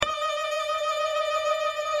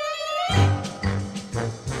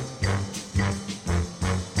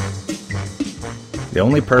The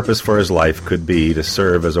only purpose for his life could be to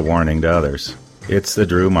serve as a warning to others. It's the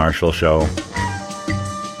Drew Marshall Show.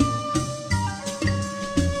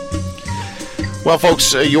 Well,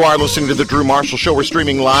 folks, you are listening to the Drew Marshall Show. We're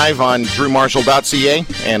streaming live on drewmarshall.ca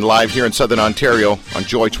and live here in Southern Ontario on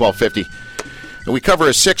Joy 1250. And we cover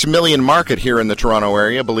a 6 million market here in the Toronto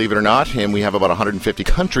area, believe it or not, and we have about 150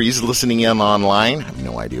 countries listening in online. I have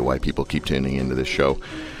no idea why people keep tuning into this show.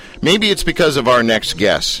 Maybe it's because of our next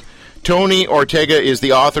guest. Tony Ortega is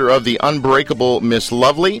the author of The Unbreakable Miss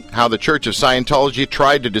Lovely, How the Church of Scientology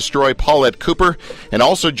Tried to Destroy Paulette Cooper. And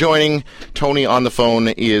also joining Tony on the phone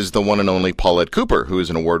is the one and only Paulette Cooper, who is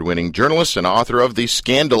an award-winning journalist and author of The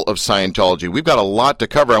Scandal of Scientology. We've got a lot to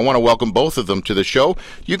cover. I want to welcome both of them to the show.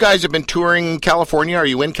 You guys have been touring California. Are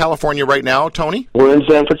you in California right now, Tony? We're in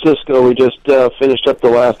San Francisco. We just finished up the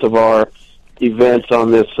last of our events on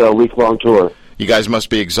this week-long tour. You guys must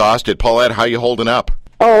be exhausted. Paulette, how are you holding up?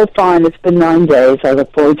 Oh, fine. It's been 9 days. I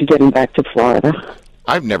look forward to getting back to Florida.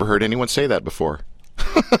 I've never heard anyone say that before.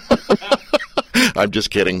 I'm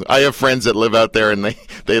just kidding. I have friends that live out there, and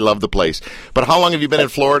they love the place. But how long have you been in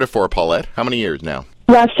Florida for, Paulette? How many years now?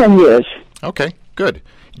 Last 10 years. Okay, good.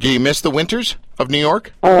 Do you miss the winters of New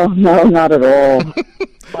York? Oh, no, not at all.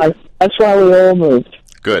 That's why we all moved.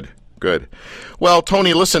 Good. Well,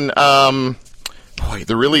 Tony, listen, boy,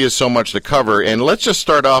 there really is so much to cover, and let's just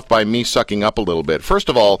start off by me sucking up a little bit. First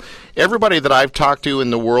of all, everybody that I've talked to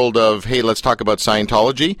in the world of, hey, let's talk about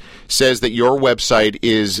Scientology, says that your website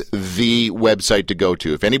is the website to go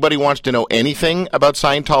to. If anybody wants to know anything about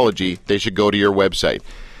Scientology, they should go to your website.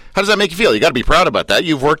 How does that make you feel? You got to be proud about that.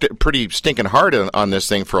 You've worked pretty stinking hard on this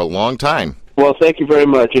thing for a long time. Well, thank you very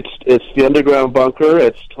much. It's the Underground Bunker.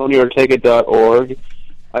 It's TonyOrtega.org.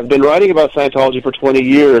 I've been writing about Scientology for 20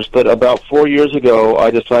 years, but about 4 years ago,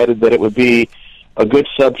 I decided that it would be a good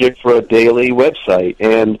subject for a daily website.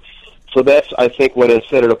 And so that's, I think, what has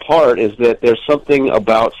set it apart, is that there's something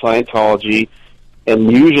about Scientology, and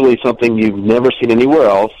usually something you've never seen anywhere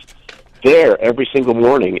else, there every single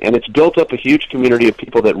morning. And it's built up a huge community of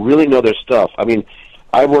people that really know their stuff. I mean,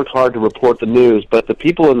 I worked hard to report the news, but the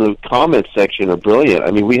people in the comments section are brilliant.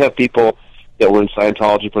 I mean, we have people that were in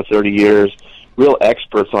Scientology for 30 years, real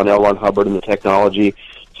experts on L. Ron Hubbard and the technology.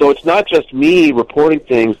 So it's not just me reporting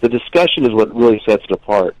things. The discussion is what really sets it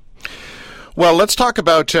apart. Well, let's talk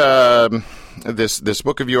about this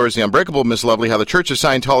book of yours, The Unbreakable Miss Lovely, How the Church of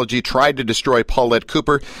Scientology Tried to Destroy Paulette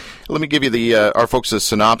Cooper. Let me give you our folks'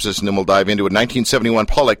 synopsis, and then we'll dive into it. In 1971,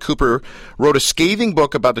 Paulette Cooper wrote a scathing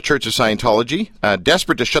book about the Church of Scientology.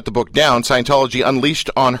 Desperate to shut the book down, Scientology unleashed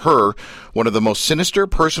on her one of the most sinister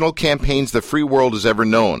personal campaigns the free world has ever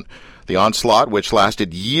known. The onslaught, which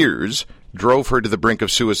lasted years, drove her to the brink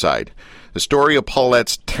of suicide. The story of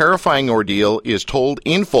Paulette's terrifying ordeal is told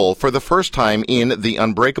in full for the first time in The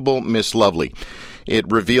Unbreakable Miss Lovely.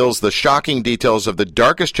 It reveals the shocking details of the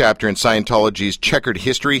darkest chapter in Scientology's checkered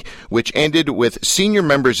history, which ended with senior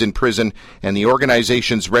members in prison and the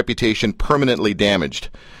organization's reputation permanently damaged.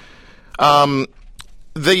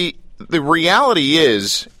 The reality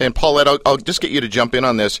is, and Paulette, I'll just get you to jump in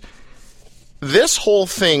on this, this whole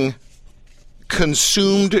thing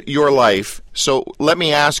consumed your life. So let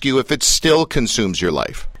me ask you if it still consumes your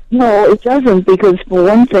life. No, it doesn't, because for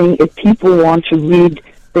one thing, if people want to read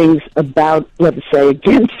things about, let's say,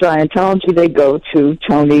 against Scientology, they go to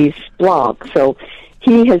Tony's blog. So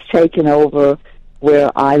he has taken over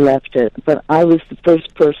where I left it. But I was the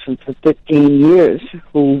first person for 15 years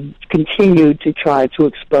who continued to try to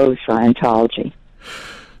expose Scientology.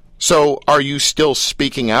 So are you still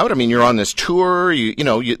speaking out? I mean, you're on this tour.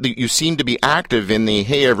 You seem to be active in the,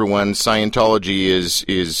 hey, everyone, Scientology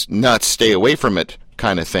is nuts, stay away from it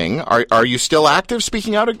kind of thing. Are you still active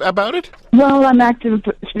speaking out about it? Well, I'm active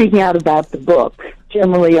speaking out about the book.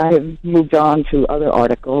 Generally, I have moved on to other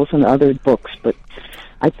articles and other books, but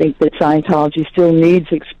I think that Scientology still needs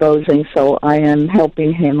exposing, so I am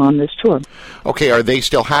helping him on this tour. Okay, are they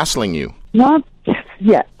still hassling you? Not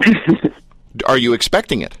yet. Are you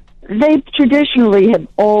expecting it? They traditionally have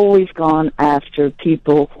always gone after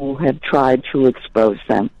people who have tried to expose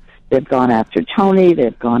them. They've gone after Tony.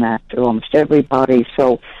 They've gone after almost everybody.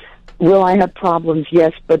 So will I have problems?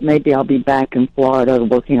 Yes, but maybe I'll be back in Florida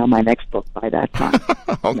working on my next book by that time.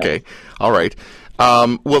 Okay. No. All right.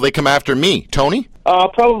 Will they come after me, Tony?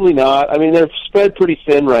 Probably not. I mean, they're spread pretty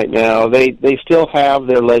thin right now. They still have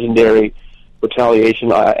their legendary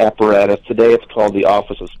retaliation apparatus. Today it's called the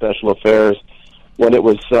Office of Special Affairs. When it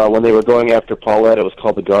was when they were going after Paulette, it was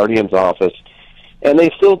called the Guardian's Office, and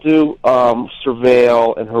they still do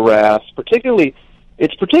surveil and harass.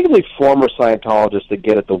 It's particularly former Scientologists that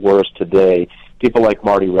get it the worst today. People like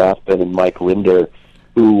Marty Rathbun and Mike Linder,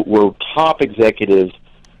 who were top executives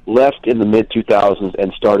left in the mid-2000s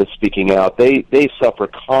and started speaking out. They suffer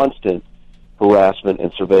constant harassment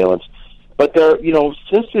and surveillance. But there,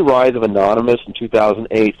 since the rise of Anonymous in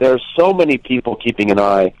 2008, there are so many people keeping an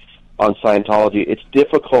eye on Scientology. It's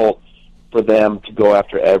difficult for them to go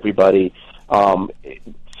after everybody.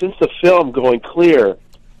 Since the film Going Clear,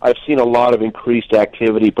 I've seen a lot of increased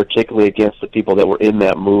activity, particularly against the people that were in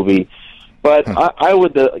that movie. But I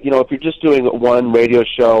would, if you're just doing one radio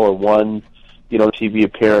show or one, TV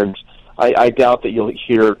appearance, I doubt that you'll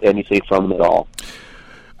hear anything from them at all.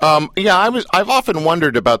 I've often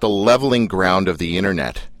wondered about the leveling ground of the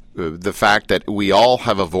internet, the fact that we all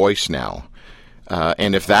have a voice now,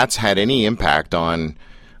 and if that's had any impact on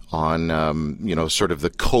sort of the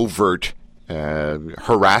covert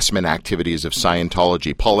harassment activities of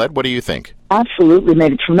Scientology. Paulette, what do you think? Absolutely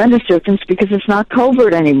made a tremendous difference because it's not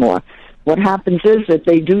covert anymore. What happens is that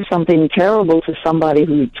they do something terrible to somebody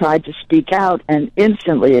who tried to speak out, and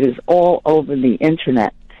instantly it is all over the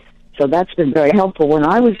internet. So that's been very helpful. When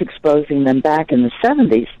I was exposing them back in the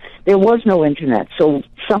 70s, there was no internet, so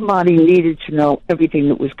somebody needed to know everything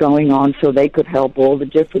that was going on so they could help all the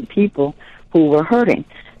different people who were hurting.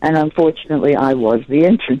 And unfortunately, I was the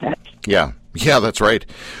internet. Yeah, that's right.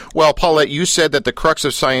 Well, Paulette, you said that the crux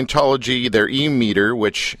of Scientology, their e-meter,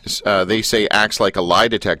 which they say acts like a lie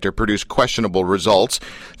detector, produced questionable results,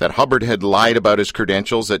 that Hubbard had lied about his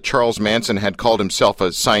credentials, that Charles Manson had called himself a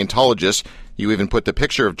Scientologist. You even put the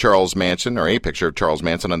picture of Charles Manson, or a picture of Charles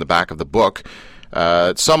Manson, on the back of the book.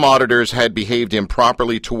 Some auditors had behaved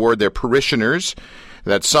improperly toward their parishioners,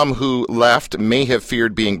 that some who left may have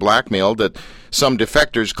feared being blackmailed, that some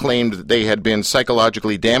defectors claimed that they had been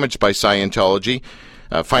psychologically damaged by Scientology,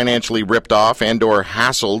 financially ripped off and or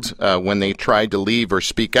hassled when they tried to leave or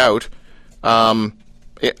speak out.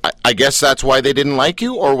 I guess that's why they didn't like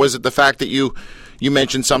you, or was it the fact that you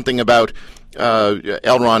mentioned something about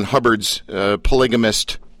L. Ron Hubbard's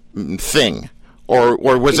polygamist thing?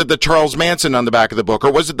 Or was it the Charles Manson on the back of the book?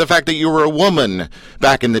 Or was it the fact that you were a woman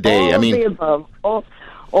back in the day? All of the above.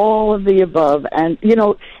 All of the above. And,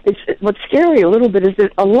 what's scary a little bit is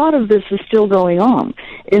that a lot of this is still going on.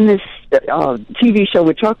 In this TV show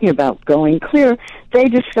we're talking about, Going Clear, they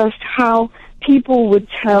discussed how people would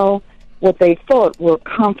tell what they thought were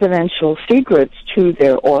confidential secrets to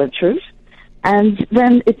their auditors. And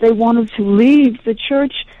then if they wanted to leave the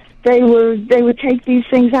church, they would take these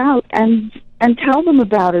things out and tell them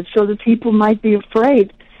about it so that people might be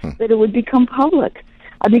afraid that it would become public.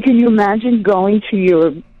 I mean, can you imagine going to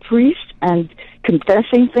your priest and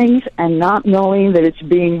confessing things and not knowing that it's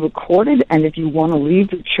being recorded, and if you want to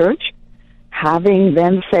leave the church, having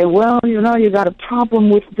them say, well, you got a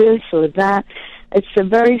problem with this or that. It's a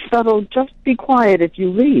very subtle, just be quiet if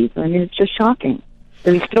you leave. I mean, it's just shocking.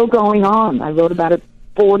 It's still going on. I wrote about it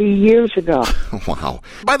 40 years ago. Wow.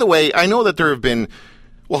 By the way, I know that there have been,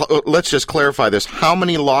 well, let's just clarify this. How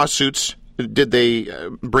many lawsuits did they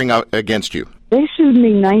bring out against you? They sued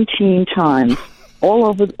me 19 times. All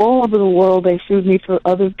over the world, they sued me for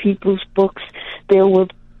other people's books. There were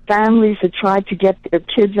families that tried to get their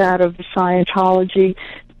kids out of Scientology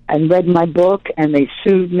and read my book, and they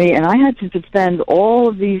sued me, and I had to defend all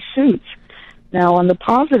of these suits. Now, on the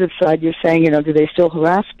positive side, you're saying, do they still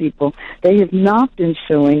harass people? They have not been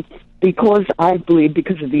suing because, I believe,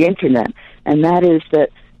 because of the Internet. And that is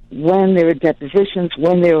that when there are depositions,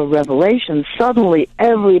 when there are revelations, suddenly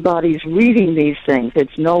everybody's reading these things.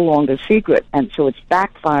 It's no longer secret, and so it's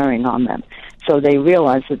backfiring on them. So they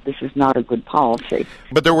realize that this is not a good policy.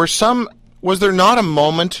 But there were was there not a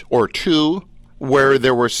moment or two where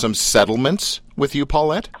there were some settlements with you,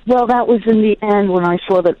 Paulette? Well, that was in the end when I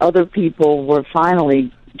saw that other people were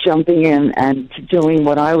finally jumping in and doing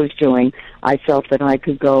what I was doing. I felt that I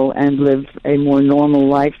could go and live a more normal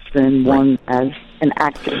life than one as an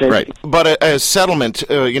activist. Right. But a settlement,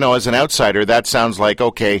 as an outsider, that sounds like,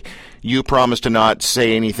 okay, you promise to not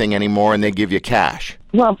say anything anymore and they give you cash.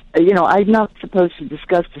 Well, I'm not supposed to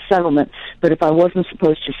discuss the settlement, but if I wasn't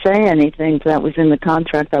supposed to say anything that was in the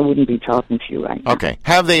contract, I wouldn't be talking to you right now. Okay.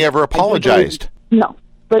 Have they ever apologized? No.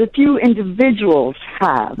 But a few individuals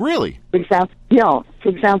have. Really? For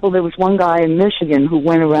example, there was one guy in Michigan who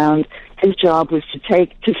went around, his job was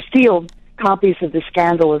to steal copies of the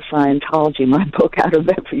Scandal of Scientology, my book, out of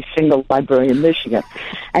every single library in Michigan.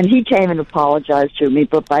 And he came and apologized to me,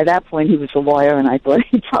 but by that point he was a lawyer, and I thought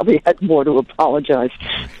he probably had more to apologize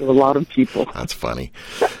to a lot of people. That's funny.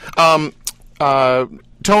 Tony, I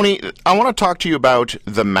want to talk to you about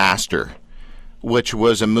The Master, which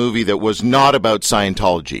was a movie that was not about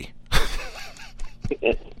Scientology.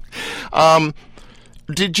 What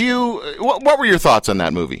were your thoughts on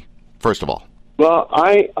that movie, first of all? Well,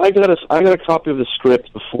 I got a copy of the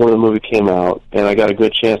script before the movie came out, and I got a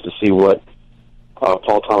good chance to see what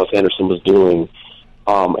Paul Thomas Anderson was doing.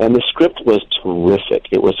 And the script was terrific.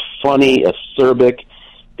 It was funny, acerbic.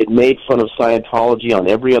 It made fun of Scientology on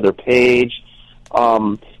every other page.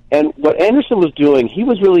 And what Anderson was doing, he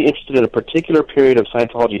was really interested in a particular period of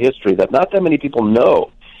Scientology history that not that many people know.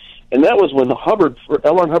 And that was when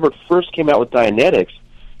L. Ron Hubbard first came out with Dianetics.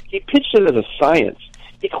 He pitched it as a science.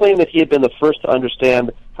 He claimed that he had been the first to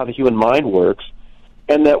understand how the human mind works,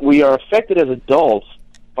 and that we are affected as adults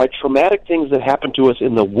by traumatic things that happen to us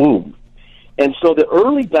in the womb. And so the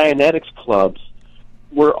early Dianetics clubs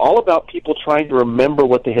were all about people trying to remember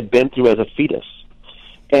what they had been through as a fetus.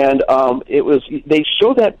 And they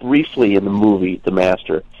show that briefly in the movie, The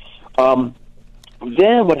Master. Then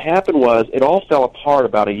what happened was it all fell apart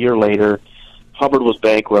about a year later. Hubbard was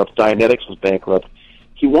bankrupt. Dianetics was bankrupt.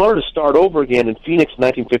 He wanted to start over again in Phoenix in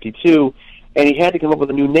 1952, and he had to come up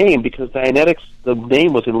with a new name because Dianetics, the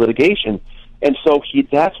name was in litigation. And so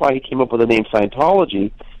that's why he came up with the name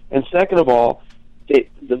Scientology. And second of all,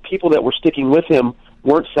 the people that were sticking with him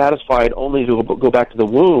weren't satisfied only to go back to the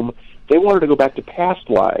womb. They wanted to go back to past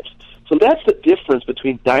lives. So that's the difference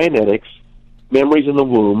between Dianetics, memories in the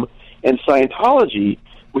womb, and Scientology,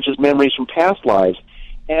 which is memories from past lives.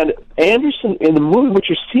 And Anderson, in the movie, what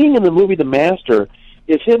you're seeing in the movie The Master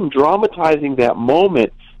is him dramatizing that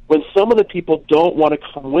moment when some of the people don't want to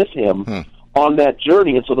come with him on that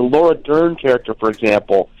journey. And so the Laura Dern character, for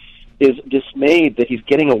example, is dismayed that he's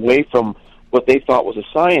getting away from what they thought was a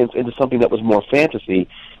science into something that was more fantasy.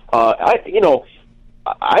 I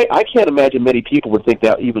can't imagine many people would think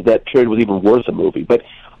that even that period was even worth a movie. But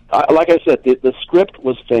like I said, the script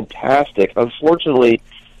was fantastic. Unfortunately,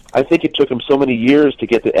 I think it took him so many years to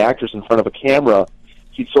get the actors in front of a camera,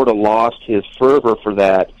 he sort of lost his fervor for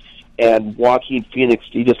that. And Joaquin Phoenix,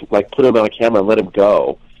 he just put him on a camera and let him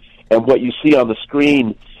go. And what you see on the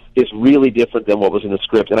screen is really different than what was in the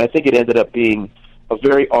script. And I think it ended up being a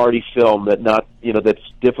very arty film that's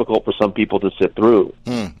difficult for some people to sit through.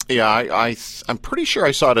 Yeah, I'm pretty sure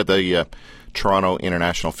I saw it at the Toronto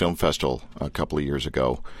International Film Festival a couple of years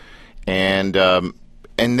ago. And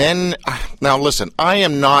then, now listen, I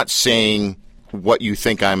am not saying what you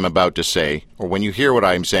think I'm about to say, or when you hear what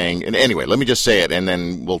I'm saying. And anyway, let me just say it, and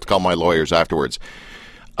then we'll call my lawyers afterwards.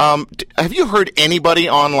 Have you heard anybody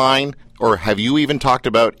online, or have you even talked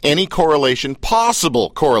about any correlation,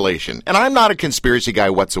 possible correlation? And I'm not a conspiracy guy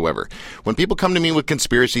whatsoever. When people come to me with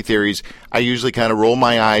conspiracy theories, I usually kind of roll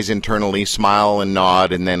my eyes internally, smile and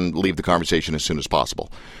nod, and then leave the conversation as soon as possible.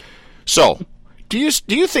 So, do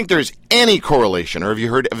you think there's any correlation, or have you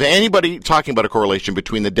heard of anybody talking about a correlation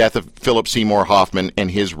between the death of Philip Seymour Hoffman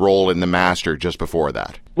and his role in The Master just before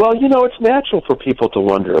that? Well, it's natural for people to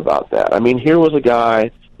wonder about that. I mean, here was a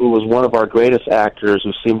guy who was one of our greatest actors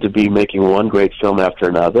who seemed to be making one great film after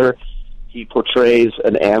another. He portrays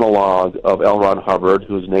an analog of L. Ron Hubbard,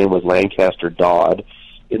 whose name was Lancaster Dodd,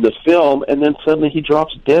 in the film, and then suddenly he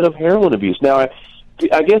drops dead of heroin abuse. Now,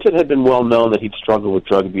 I guess it had been well known that he'd struggled with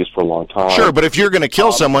drug abuse for a long time. Sure, but if you're going to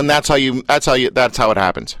kill someone, that's how it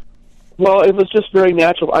happens. Well, it was just very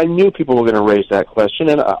natural. I knew people were going to raise that question,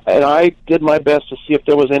 and I did my best to see if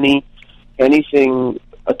there was anything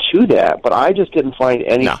to that, but I just didn't find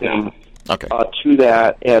anything to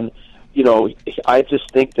that. And I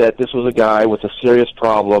just think that this was a guy with a serious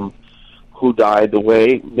problem who died the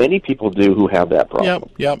way many people do who have that problem.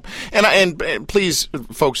 Yep. And please,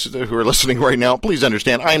 folks who are listening right now, please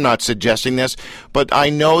understand, I'm not suggesting this, but I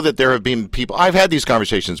know that there have been people, I've had these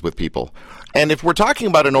conversations with people, and if we're talking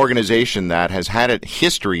about an organization that has had a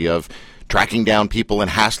history of tracking down people and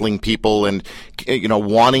hassling people and,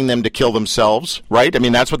 wanting them to kill themselves, right? I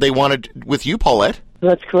mean, that's what they wanted with you, Paulette.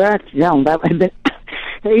 That's correct. Yeah,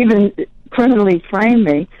 they even criminally framed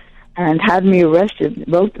me and had me arrested,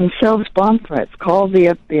 wrote themselves bomb threats, called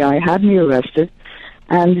the FBI, had me arrested,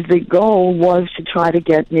 and the goal was to try to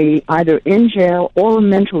get me either in jail or a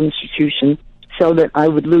mental institution so that I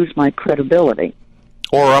would lose my credibility.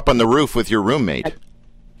 Or up on the roof with your roommate.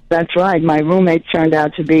 That's right. My roommate turned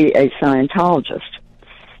out to be a Scientologist.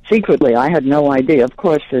 Secretly, I had no idea. Of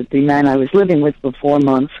course, the man I was living with for 4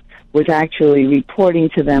 months was actually reporting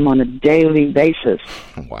to them on a daily basis.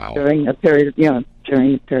 Wow. During the period of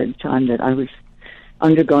time that I was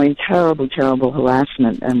undergoing terrible, terrible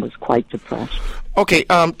harassment and was quite depressed. Okay,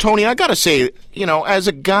 Tony, I got to say, as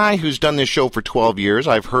a guy who's done this show for 12 years,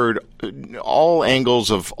 I've heard all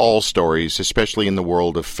angles of all stories, especially in the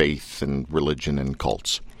world of faith and religion and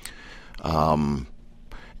cults.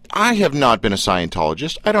 I have not been a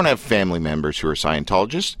Scientologist. I don't have family members who are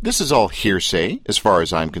Scientologists. This is all hearsay as far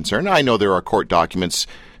as I'm concerned. I know there are court documents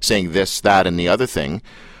saying this, that, and the other thing.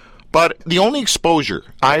 But the only exposure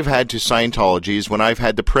I've had to Scientology is when I've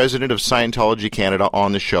had the president of Scientology Canada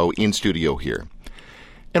on the show in studio here.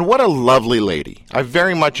 And what a lovely lady. I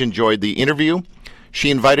very much enjoyed the interview. She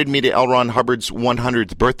invited me to L. Ron Hubbard's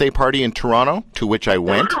 100th birthday party in Toronto, to which I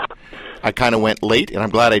went. I kind of went late, and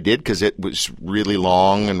I'm glad I did because it was really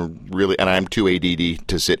long and I'm too ADD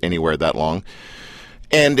to sit anywhere that long.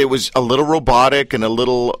 And it was a little robotic and a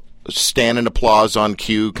little stand and applause on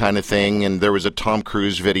cue kind of thing, and there was a Tom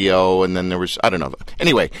Cruise video, and then there was, I don't know.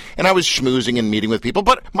 Anyway, and I was schmoozing and meeting with people,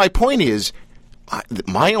 but my point is,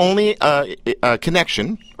 my only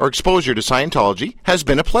connection or exposure to Scientology has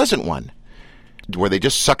been a pleasant one. Were they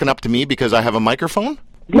just sucking up to me because I have a microphone?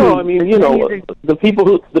 No, I mean, the people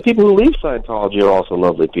who leave Scientology are also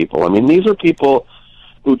lovely people. I mean, these are people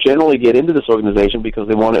who generally get into this organization because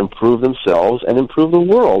they want to improve themselves and improve the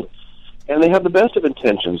world, and they have the best of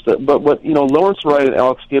intentions. But what Lawrence Wright and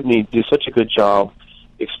Alex Gibney do such a good job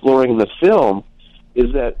exploring in the film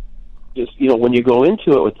is that just when you go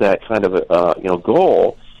into it with that kind of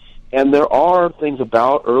goal, and there are things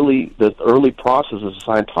about the early processes of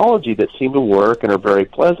Scientology that seem to work and are very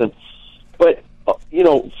pleasant, but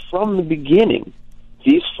from the beginning,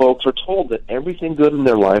 these folks are told that everything good in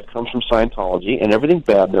their life comes from Scientology and everything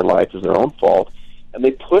bad in their life is their own fault, and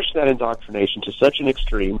they push that indoctrination to such an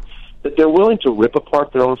extreme that they're willing to rip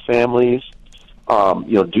apart their own families,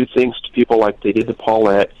 do things to people like they did to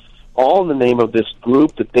Paulette, all in the name of this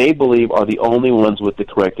group that they believe are the only ones with the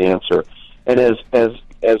correct answer. And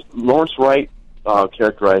as Lawrence Wright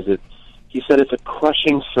characterized it, he said it's a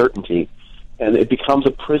crushing certainty, and it becomes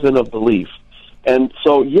a prison of belief. And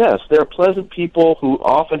so, yes, there are pleasant people who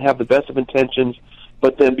often have the best of intentions,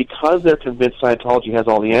 but then because they're convinced Scientology has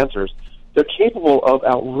all the answers, they're capable of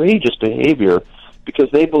outrageous behavior because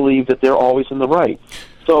they believe that they're always in the right.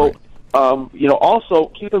 So,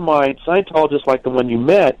 also keep in mind, Scientologists like the one you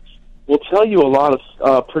met will tell you a lot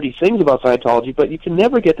of pretty things about Scientology, but you can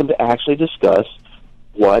never get them to actually discuss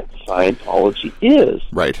what Scientology is.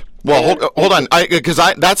 Right. Well, hold on, because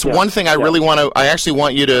that's one thing I really want to. I actually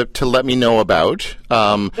want you to let me know about.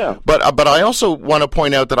 But I also want to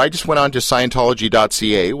point out that I just went on to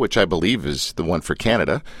Scientology.ca, which I believe is the one for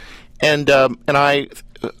Canada, and a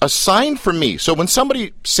sign for me. So when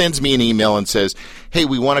somebody sends me an email and says, "Hey,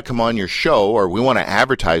 we want to come on your show," or "We want to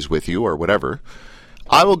advertise with you," or whatever,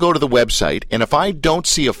 I will go to the website, and if I don't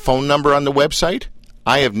see a phone number on the website,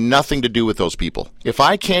 I have nothing to do with those people. If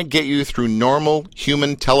I can't get you through normal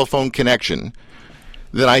human telephone connection,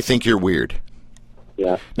 then I think you're weird.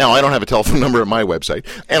 Yeah. Now, I don't have a telephone number at my website,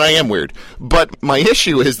 and I am weird. But my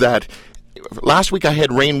issue is that last week I had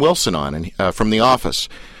Rainn Wilson on from The Office.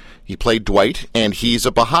 He played Dwight, and he's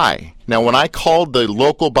a Baha'i. Now, when I called the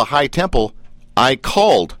local Baha'i temple, I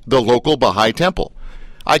called the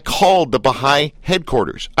Baha'i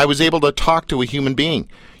headquarters. I was able to talk to a human being.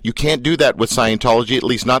 You can't do that with Scientology, at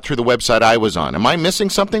least not through the website I was on. Am I missing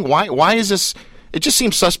something? Why is this? It just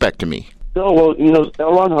seems suspect to me. No, well,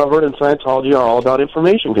 L. Ron Hubbard and Scientology are all about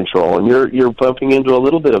information control, and you're bumping into a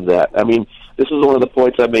little bit of that. I mean, this is one of the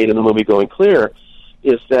points I made in the movie Going Clear,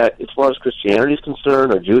 is that as far as Christianity is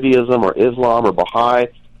concerned, or Judaism, or Islam, or Baha'i,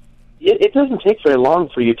 it doesn't take very long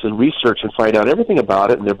for you to research and find out everything about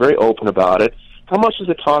it, and they're very open about it. How much does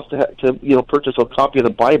it cost to purchase a copy of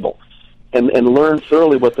the Bible and learn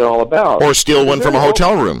thoroughly what they're all about? Or steal one from a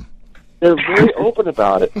hotel room. They're very open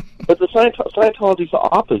about it. But the Scientology is the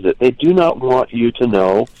opposite. They do not want you to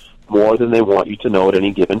know more than they want you to know at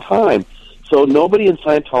any given time. So nobody in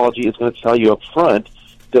Scientology is going to tell you up front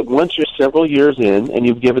that once you're several years in and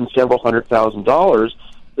you've given several $100,000,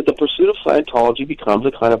 that the pursuit of Scientology becomes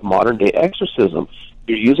a kind of modern-day exorcism.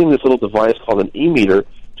 You're using this little device called an e-meter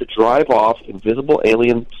to drive off invisible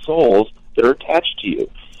alien souls that are attached to you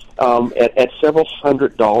at several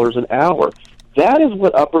 $100 an hour. That is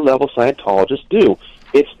what upper-level Scientologists do.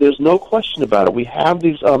 There's no question about it. We have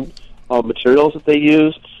these materials that they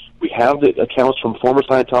use. We have the accounts from former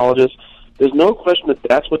Scientologists. There's no question that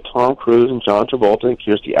that's what Tom Cruise and John Travolta and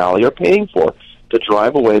Kirstie Alley are paying for, to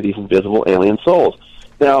drive away these invisible alien souls.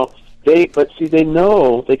 Now, they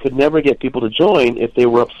know they could never get people to join if they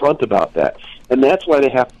were upfront about that. And that's why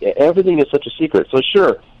everything is such a secret. So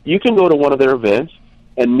sure, you can go to one of their events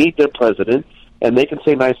and meet their president, and they can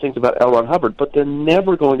say nice things about L. Ron Hubbard, but they're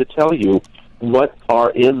never going to tell you what are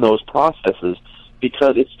in those processes,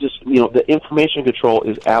 because it's just, the information control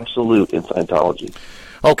is absolute in Scientology.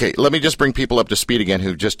 Okay, let me just bring people up to speed again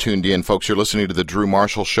who just tuned in. Folks, you're listening to The Drew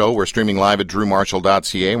Marshall Show. We're streaming live at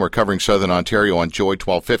drewmarshall.ca, and we're covering Southern Ontario on Joy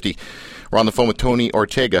 1250. We're on the phone with Tony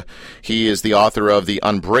Ortega. He is the author of The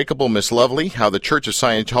Unbreakable Miss Lovely, How the Church of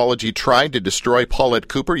Scientology Tried to Destroy Paulette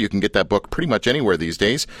Cooper. You can get that book pretty much anywhere these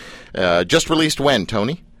days. Just released when,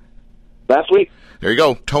 Tony? Last week. There you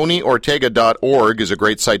go. TonyOrtega.org is a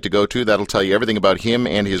great site to go to. That'll tell you everything about him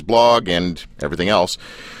and his blog and everything else.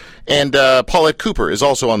 And Paulette Cooper is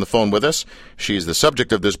also on the phone with us. She's the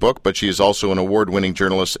subject of this book, but she is also an award-winning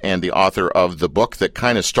journalist and the author of the book that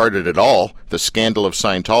kind of started it all, The Scandal of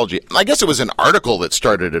Scientology. I guess it was an article that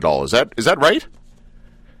started it all. Is that right?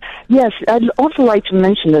 Yes. I'd also like to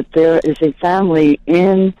mention that there is a family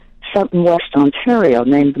in Sutton, West Ontario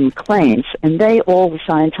named the McLeans, and they all were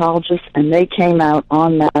Scientologists, and they came out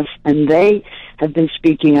en masse, and they have been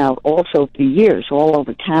speaking out also for years all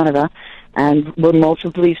over Canada, and were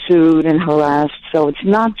multiply sued and harassed. So it's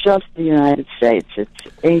not just the United States, it's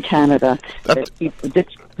in Canada.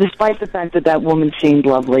 Despite the fact that that woman seemed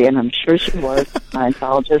lovely, and I'm sure she was a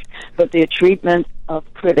Scientologist, but their treatment of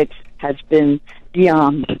critics has been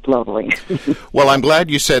beyond lovely. Well, I'm glad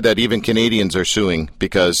you said that even Canadians are suing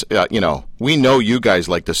because, we know you guys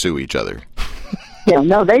like to sue each other. Yeah,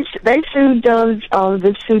 no, they sued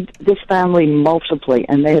this family multiply,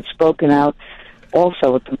 and they had spoken out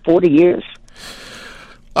also for 40 years.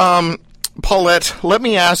 Paulette, let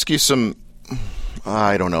me ask you some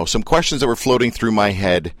questions that were floating through my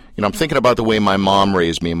head. I'm thinking about the way my mom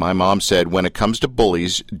raised me. My mom said, when it comes to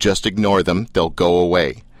bullies, just ignore them. They'll go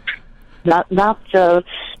away. Not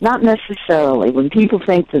necessarily. When people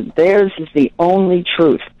think that theirs is the only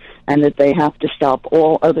truth and that they have to stop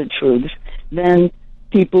all other truths, then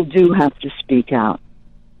people do have to speak out.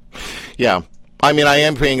 Yeah. I mean, I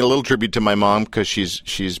am paying a little tribute to my mom because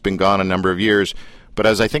she's been gone a number of years. But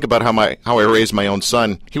as I think about how I raised my own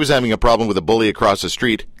son, he was having a problem with a bully across the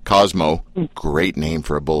street, Cosmo. Great name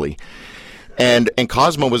for a bully. And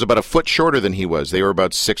Cosmo was about a foot shorter than he was. They were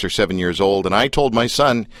about 6 or 7 years old. And I told my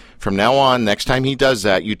son, from now on, next time he does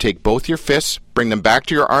that, you take both your fists, bring them back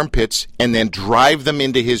to your armpits, and then drive them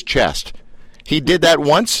into his chest. He did that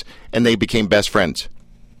once, and they became best friends.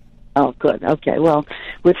 Oh, good. Okay. Well,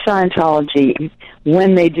 with Scientology,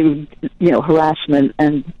 when they do, harassment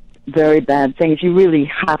and very bad things, you really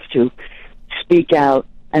have to speak out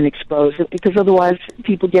and expose it, because otherwise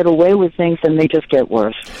people get away with things and they just get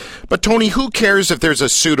worse. But Tony, who cares if there's a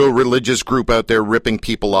pseudo-religious group out there ripping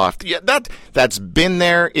people off? Yeah, that's been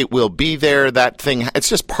there. It will be there. That thing, it's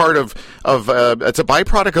just part of it's a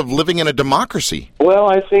byproduct of living in a democracy. Well,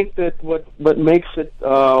 I think that what makes it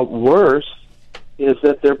worse is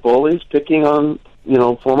that they're bullies picking on,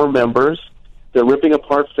 former members. They're ripping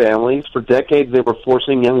apart families. For decades, they were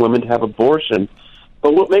forcing young women to have abortion.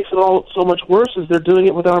 But what makes it all so much worse is they're doing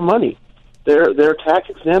it with our money. They're tax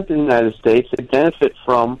exempt in the United States. They benefit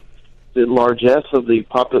from the largesse of the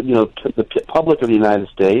public of the United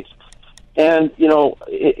States. And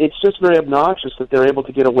it's just very obnoxious that they're able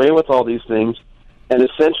to get away with all these things, and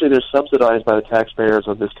essentially they're subsidized by the taxpayers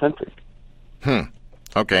of this country.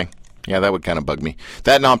 Okay. Yeah, that would kind of bug me.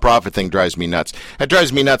 That nonprofit thing drives me nuts. It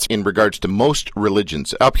drives me nuts in regards to most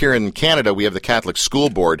religions. Up here in Canada, we have the Catholic School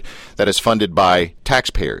Board that is funded by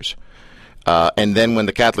taxpayers. And then when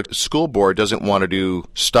the Catholic School Board doesn't want to do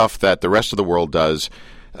stuff that the rest of the world does,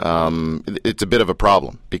 it's a bit of a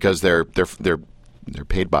problem because they're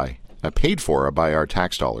paid for by our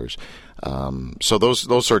tax dollars. So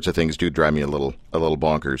those sorts of things do drive me a little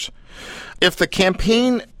bonkers. If the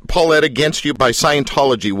campaign, Paulette, against you by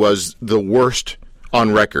Scientology was the worst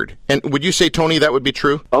on record, and would you say, Tony, that would be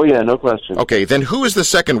true? Oh, yeah, no question. Okay, then who is the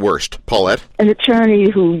second worst, Paulette? An attorney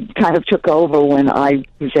who kind of took over when I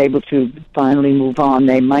was able to finally move on,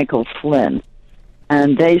 named Michael Flynn,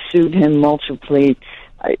 and they sued him multiply.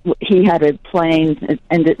 He had a plane,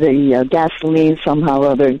 and the gasoline somehow or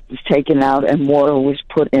other was taken out and water was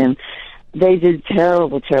put in. They did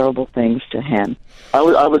terrible, terrible things to him. I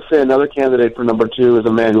would say another candidate for number 2 is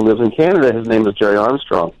a man who lives in Canada. His name is Jerry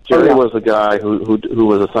Armstrong. Jerry was a guy who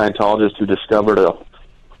was a Scientologist who discovered an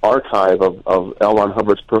archive of L. Ron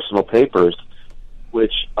Hubbard's personal papers,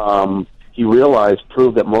 which he realized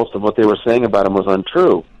proved that most of what they were saying about him was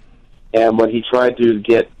untrue. And when he tried to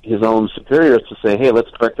get his own superiors to say, hey, let's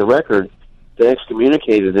correct the record, they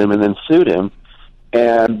excommunicated him and then sued him.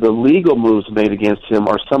 And the legal moves made against him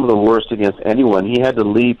are some of the worst against anyone. He had to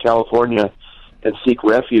leave California and seek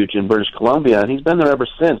refuge in British Columbia, and he's been there ever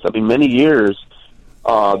since. I mean, many years.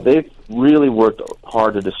 They've really worked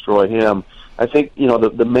hard to destroy him. I think,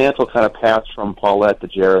 the mantle kind of passed from Paulette to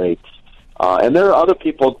Jerry. And there are other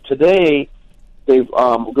people today. they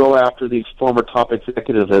go after these former top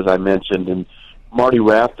executives, as I mentioned, and Marty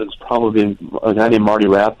Rathbun's probably been, a guy named Marty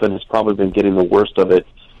Rathbun has probably been getting the worst of it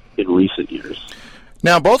in recent years.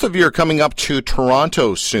 Now, both of you are coming up to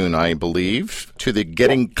Toronto soon, I believe, to the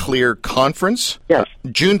Getting Clear Conference. Yes.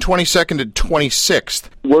 June 22nd to 26th.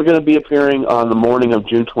 We're going to be appearing on the morning of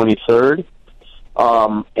June 23rd,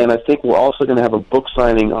 and I think we're also going to have a book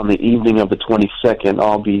signing on the evening of the 22nd.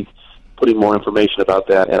 I'll be putting more information about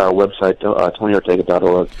that at our website,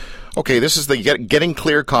 TonyOrtega.org. Okay, this is the Getting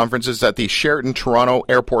Clear Conferences at the Sheraton Toronto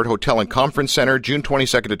Airport Hotel and Conference Center, June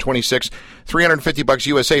 22nd to 26th. $350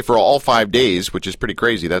 USA for all 5 days, which is pretty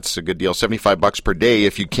crazy. That's a good deal. $75 per day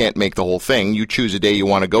if you can't make the whole thing. You choose a day you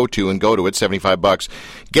want to go to and go to it, $75.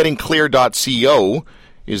 GettingClear.co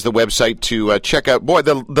is the website to check out. Boy,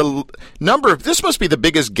 the number of, this must be the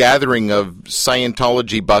biggest gathering of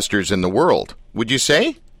Scientology busters in the world, would you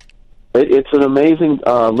say? It's an amazing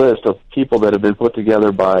list of people that have been put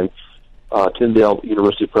together by Tyndale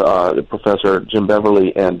University Professor Jim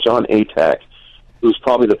Beverly and John Atack, who's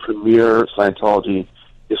probably the premier Scientology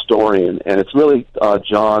historian. And it's really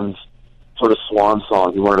John's sort of swan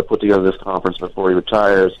song. He wanted to put together this conference before he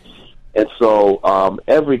retires. And so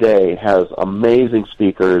every day has amazing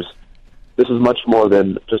speakers. This is much more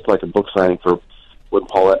than just like a book signing for when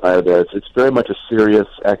Paulette and I are there. It's very much a serious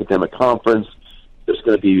academic conference. There's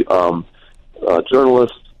going to be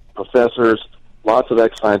journalists, professors, lots of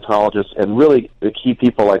ex-Scientologists, and really the key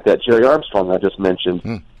people like that. Jerry Armstrong, I just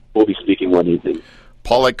mentioned, will be speaking one evening.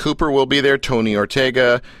 Paulette Cooper will be there, Tony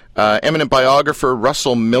Ortega, eminent biographer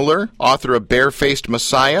Russell Miller, author of Barefaced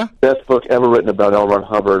Messiah. Best book ever written about L. Ron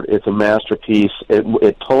Hubbard. It's a masterpiece.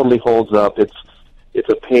 It totally holds up. It's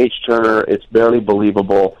a page-turner. It's barely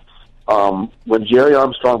believable. When Jerry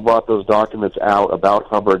Armstrong brought those documents out about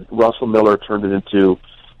Hubbard, Russell Miller turned it into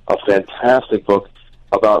a fantastic book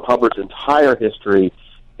about Hubbard's entire history,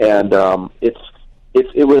 and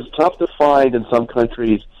it was tough to find in some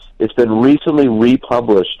countries. It's been recently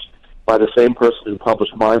republished by the same person who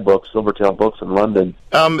published my book, Silvertail Books, in London.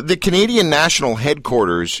 The Canadian National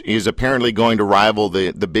Headquarters is apparently going to rival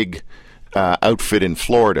the big outfit in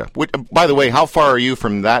Florida. Which, by the way, how far are you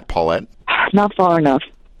from that, Paulette? Not far enough.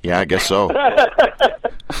 Yeah, I guess so. I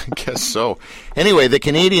guess so. Anyway, the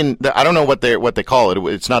Canadian, I don't know what they call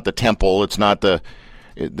it. It's not the temple. It's not the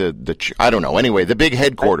I don't know. Anyway, the big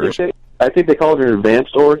headquarters. I think they call it an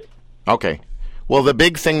advanced org. Okay. Well, the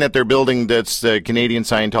big thing that they're building, that's the Canadian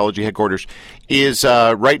Scientology headquarters, is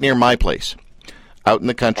right near my place, out in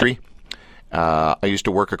the country. I used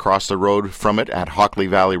to work across the road from it at Hockley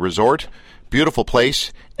Valley Resort. Beautiful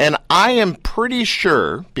place. And I am pretty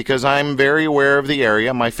sure, because I'm very aware of the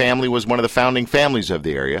area, my family was one of the founding families of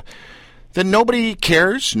the area, that nobody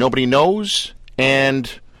cares, nobody knows,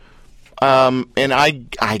 and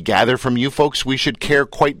I gather from you folks we should care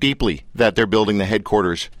quite deeply that they're building the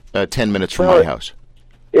headquarters 10 minutes from my house.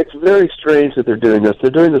 It's very strange that they're doing this.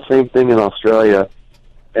 They're doing the same thing in Australia,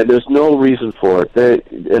 and there's no reason for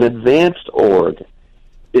it. An advanced org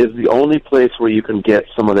is the only place where you can get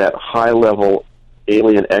some of that high-level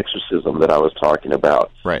alien exorcism that I was talking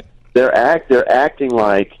about. Right. They're acting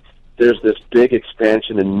like there's this big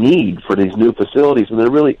expansion and need for these new facilities, and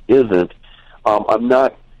there really isn't.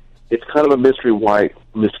 It's kind of a mystery why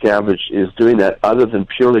Miscavige is doing that, other than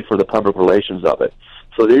purely for the public relations of it.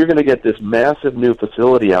 So you're going to get this massive new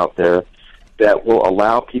facility out there that will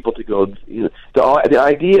allow people to go. The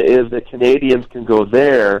idea is that Canadians can go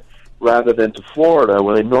there rather than to Florida,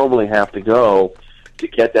 where they normally have to go to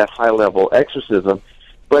get that high-level exorcism.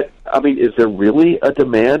 But, I mean, is there really a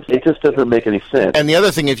demand? It just doesn't make any sense. And the other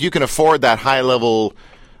thing, if you can afford that high-level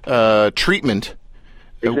treatment,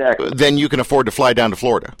 exactly, then you can afford to fly down to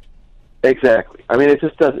Florida. Exactly. I mean,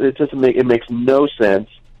 it makes no sense.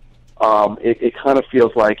 It kind of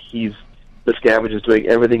feels like Miscavige is doing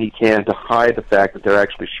everything he can to hide the fact that they're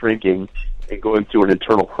actually shrinking and going through an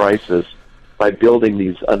internal crisis by building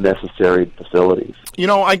these unnecessary facilities. You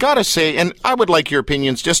know, I gotta say, and I would like your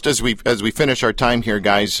opinions just as we finish our time here,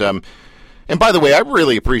 guys. And by the way, I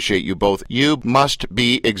really appreciate you both. You must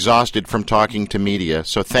be exhausted from talking to media,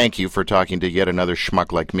 so thank you for talking to yet another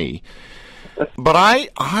schmuck like me. But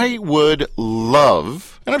I would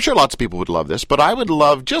love, and I'm sure lots of people would love this, but I would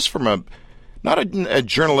love, just from not a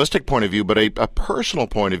journalistic point of view, but a personal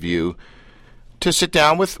point of view, to sit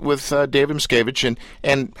down with David Miscavige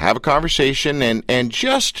and have a conversation and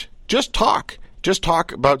just talk. Just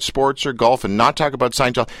talk about sports or golf and not talk about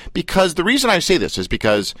Scientology. Because the reason I say this is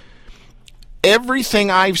because everything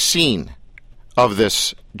I've seen of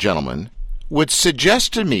this gentleman would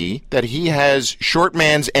suggest to me that he has short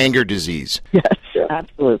man's anger disease. Yes,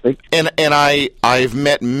 absolutely. And I've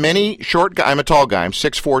met many short guys. I'm a tall guy. I'm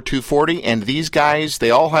 6'4", 240, and these guys,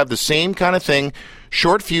 they all have the same kind of thing.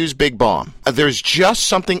 Short fuse, big bomb. There's just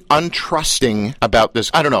something untrusting about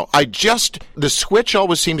this. I don't know. The switch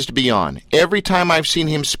always seems to be on. Every time I've seen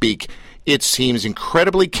him speak, it seems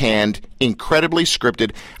incredibly canned, incredibly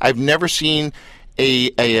scripted. I've never seen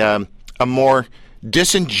a more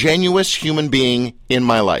disingenuous human being in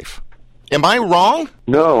my life. Am I wrong?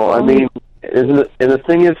 No, I mean, and the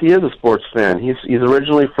thing is, he is a sports fan. He's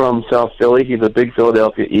originally from South Philly. He's a big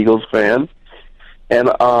Philadelphia Eagles fan. And,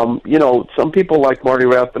 some people like Marty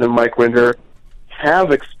Rathbun and Mike Rinder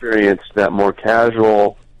have experienced that more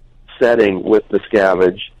casual setting with the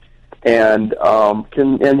Scavenge and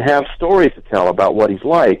can have stories to tell about what he's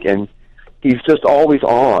like. And he's just always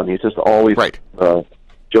on. He's just always right.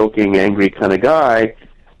 Joking, angry kind of guy.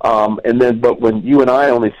 But when you and I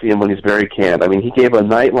only see him when he's very canned. I mean, he gave a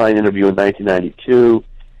Nightline interview in 1992.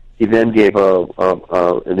 He then gave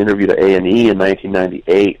an interview to A&E in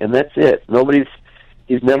 1998, and that's it.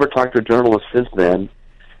 He's never talked to a journalist since then,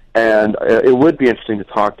 and it would be interesting to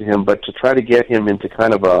talk to him, but to try to get him into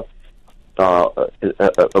kind of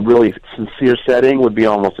a really sincere setting would be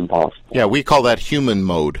almost impossible. Yeah, we call that human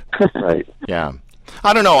mode. Right. Yeah.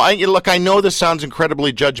 I don't know. I know this sounds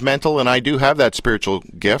incredibly judgmental, and I do have that spiritual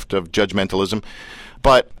gift of judgmentalism.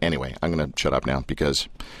 But anyway, I'm going to shut up now because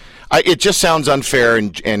it just sounds unfair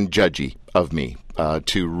and judgy of me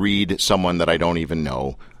to read someone that I don't even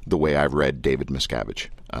know the way I've read David Miscavige.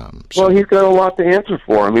 Well, he's got a lot to answer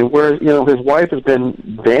for. I mean, his wife has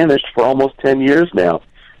been vanished for almost 10 years now.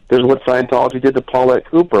 There's what Scientology did to Paulette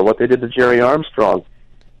Cooper, what they did to Jerry Armstrong,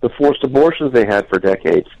 the forced abortions they had for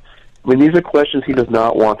decades. I mean, these are questions he does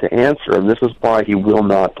not want to answer, and this is why he will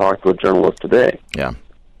not talk to a journalist today. Yeah.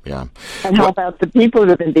 And how about the people that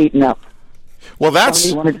have been beaten up? Well, that's...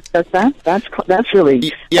 You want to discuss that? That's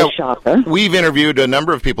really a shocker. We've interviewed a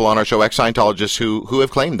number of people on our show, ex-Scientologists, who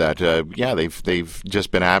have claimed that. They've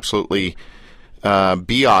just been absolutely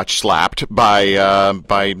biatch slapped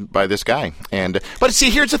by this guy. But see,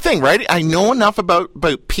 here's the thing, right? I know enough about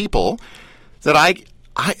people that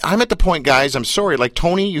I'm at the point, guys, I'm sorry, like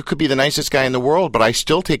Tony, you could be the nicest guy in the world, but I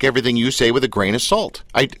still take everything you say with a grain of salt.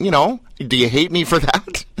 Do you hate me for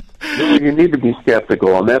that? No, you need to be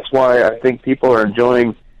skeptical, and that's why I think people are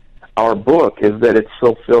enjoying our book, is that it's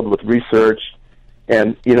so filled with research.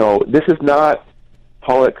 And, this is not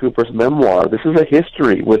Paulette Cooper's memoir. This is a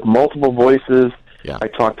history with multiple voices. Yeah. I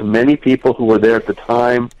talked to many people who were there at the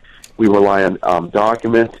time. We rely on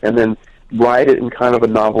documents, and then write it in kind of a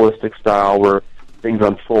novelistic style where things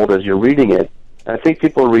unfold as you're reading it. And I think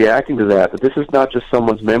people are reacting to that, but this is not just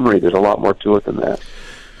someone's memory. There's a lot more to it than that.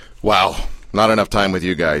 Wow. Not enough time with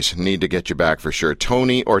you guys. Need to get you back for sure.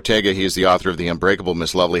 Tony Ortega, he is the author of The Unbreakable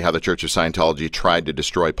Miss Lovely, How the Church of Scientology Tried to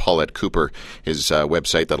Destroy Paulette Cooper. His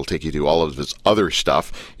website that'll take you to all of his other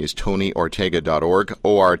stuff is TonyOrtega.org,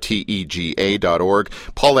 ORTEGA.org.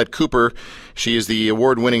 Paulette Cooper, she is the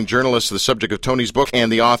award-winning journalist, the subject of Tony's book,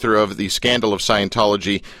 and the author of The Scandal of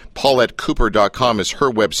Scientology. PauletteCooper.com is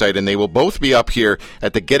her website, and they will both be up here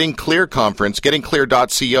at the Getting Clear conference.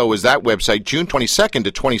 GettingClear.co is that website, June 22nd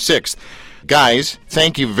to 26th. Guys,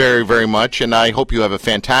 thank you very, very much, and I hope you have a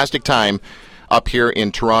fantastic time up here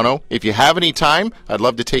in Toronto. If you have any time, I'd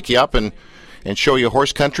love to take you up and show you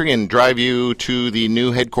horse country and drive you to the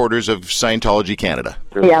new headquarters of Scientology Canada.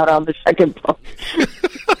 Be out on the second floor.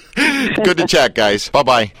 Good to chat, guys.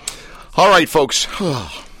 Bye-bye. All right, folks.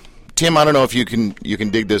 Tim, I don't know if you can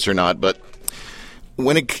dig this or not, but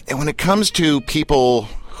when it comes to people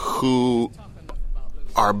who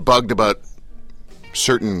are bugged about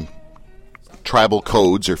certain tribal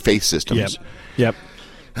codes or faith systems. Yep.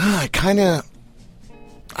 I'm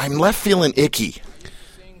left feeling icky.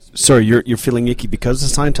 Sorry, you're feeling icky because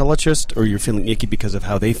of Scientologists, or you're feeling icky because of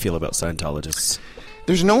how they feel about Scientologists?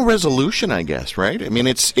 There's no resolution, I guess, right? I mean,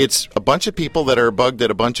 it's a bunch of people that are bugged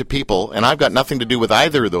at a bunch of people, and I've got nothing to do with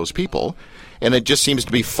either of those people, and it just seems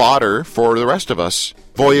to be fodder for the rest of us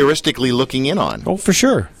voyeuristically looking in on. Oh, for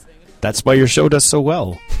sure. That's why your show does so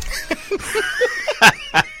well.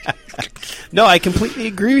 No, I completely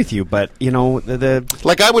agree with you, but,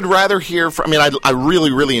 Like, I would rather hear from... I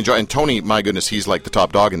really, really enjoy... And Tony, my goodness, he's like the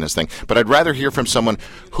top dog in this thing. But I'd rather hear from someone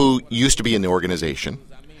who used to be in the organization.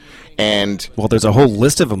 And... Well, there's a whole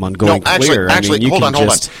list of them on Going Clear. Actually, hold on.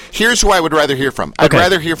 Here's who I would rather hear from. I'd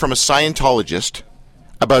rather hear from a Scientologist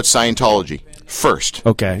about Scientology first.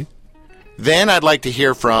 Okay. Then I'd like to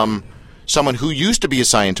hear from someone who used to be a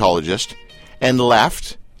Scientologist and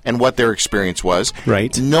left and what their experience was.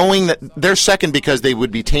 Right. Knowing that they're second because they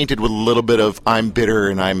would be tainted with a little bit of I'm bitter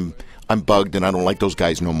and I'm bugged and I don't like those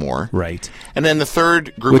guys no more. Right. And then the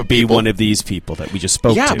third group would of be people one of these people that we just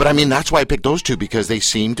spoke to. Yeah, but I mean, that's why I picked those two, because they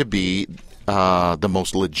seem to be the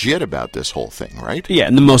most legit about this whole thing, right? Yeah,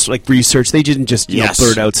 and the most like research. They didn't just Yes.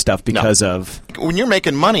 blurt out stuff because of... When you're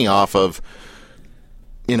making money off of,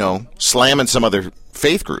 slamming some other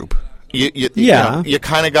faith group, you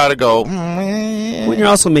kind of got to go... When you're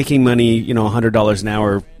also making money, $100 an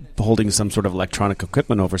hour holding some sort of electronic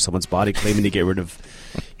equipment over someone's body claiming to get rid of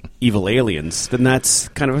evil aliens, then that's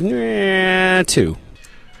kind of too.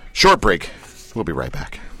 Short break. We'll be right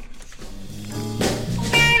back.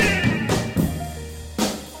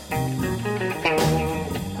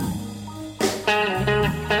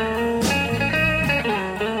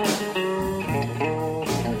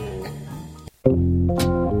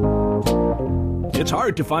 It's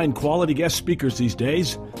hard to find quality guest speakers these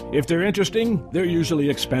days. If they're interesting, they're usually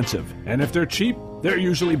expensive. And if they're cheap, they're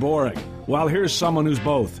usually boring. Well, here's someone who's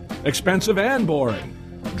both expensive and boring.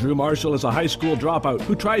 Drew Marshall is a high school dropout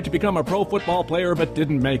who tried to become a pro football player but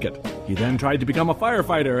didn't make it. He then tried to become a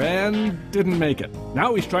firefighter and didn't make it.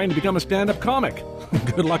 Now he's trying to become a stand-up comic.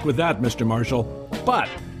 Good luck with that, Mr. Marshall. But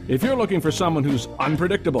if you're looking for someone who's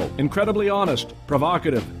unpredictable, incredibly honest,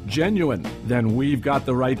 provocative, genuine, then we've got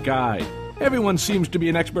the right guy. Everyone seems to be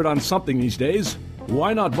an expert on something these days.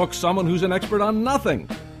 Why not book someone who's an expert on nothing,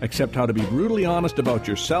 except how to be brutally honest about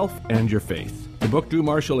yourself and your faith? To book Drew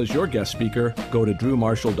Marshall as your guest speaker, go to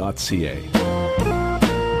drewmarshall.ca.